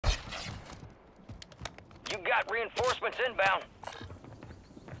You got reinforcements inbound.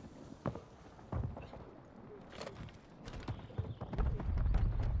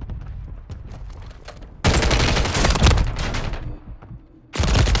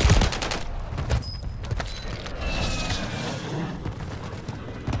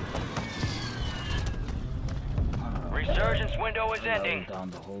 Resurgence window is ending.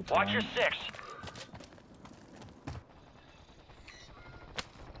 Watch your 6.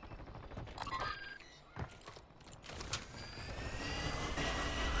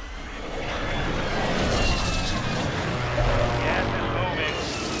 Gas is moving.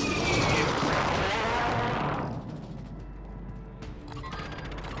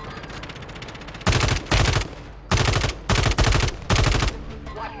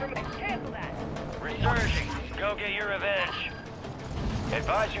 Watch for me. Cancel that. Resurging. Go get your revenge.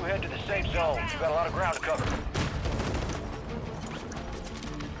 Advise you head to the safe zone. You've got a lot of ground to cover.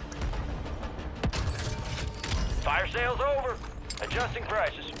 Fire sale's over. Adjusting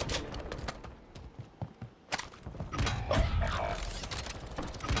prices.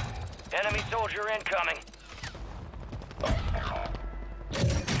 Enemy soldier incoming.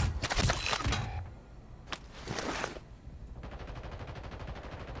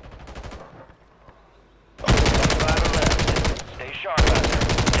 Stay sharp out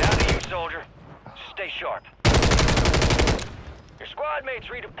there. Down to you, soldier. Stay sharp. Your squad mates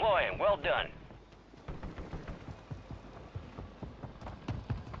redeploying. Well done.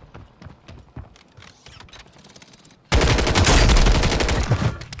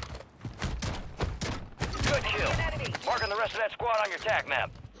 Good kill. Marking the rest of that squad on your TAC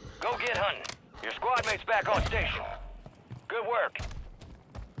map. Go get hunting. Your squad mates back on station. Good work.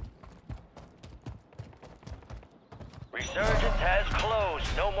 Resurgence has closed.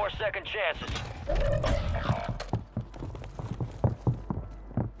 No more second chances.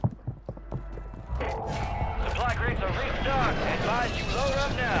 Supply crates are restocked. Advise you load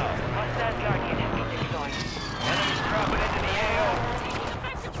up now. Hostile Guardian enemy deploying. Enemies dropping into the AO.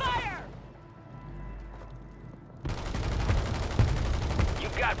 Effective fire!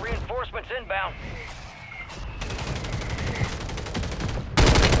 You've got reinforcements inbound.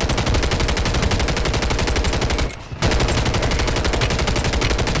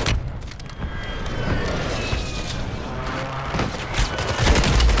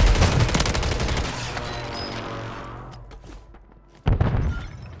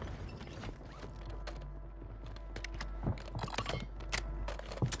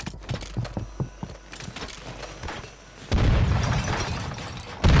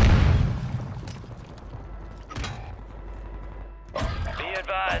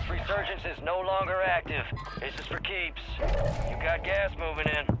 Advised, resurgence is no longer active. This is for keeps. You got gas moving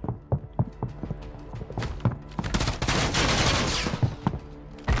in.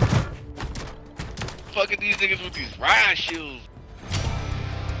 Fucking these niggas with these riot shields.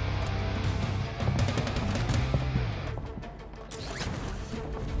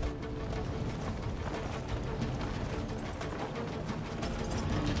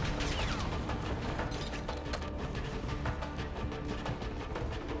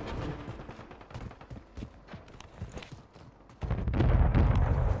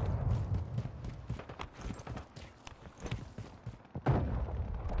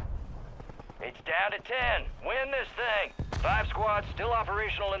 It's down to 10. Win this thing. 5 squads still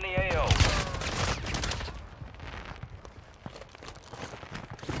operational in the AO.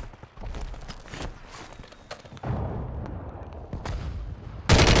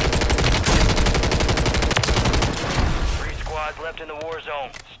 Three squads left in the war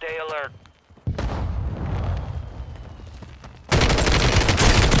zone. Stay alert.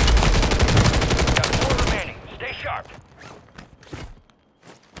 Got 4 remaining. Stay sharp.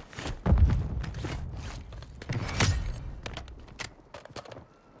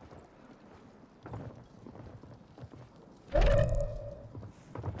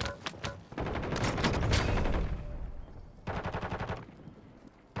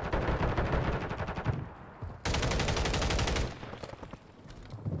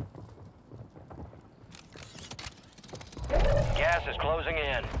 Gas is closing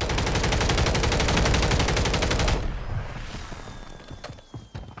in.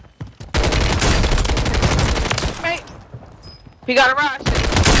 Mate, he got a rush.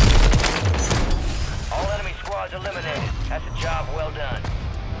 All enemy squads eliminated. That's a job well done.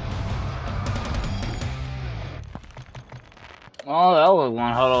 Oh, that was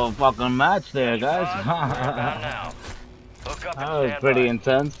one hell of a fucking match there, guys. Inbound now. Hook up and That was stand pretty by.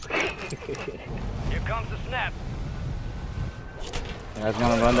 intense. Here comes the snap. You guys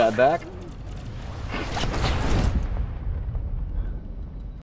wanna run that back?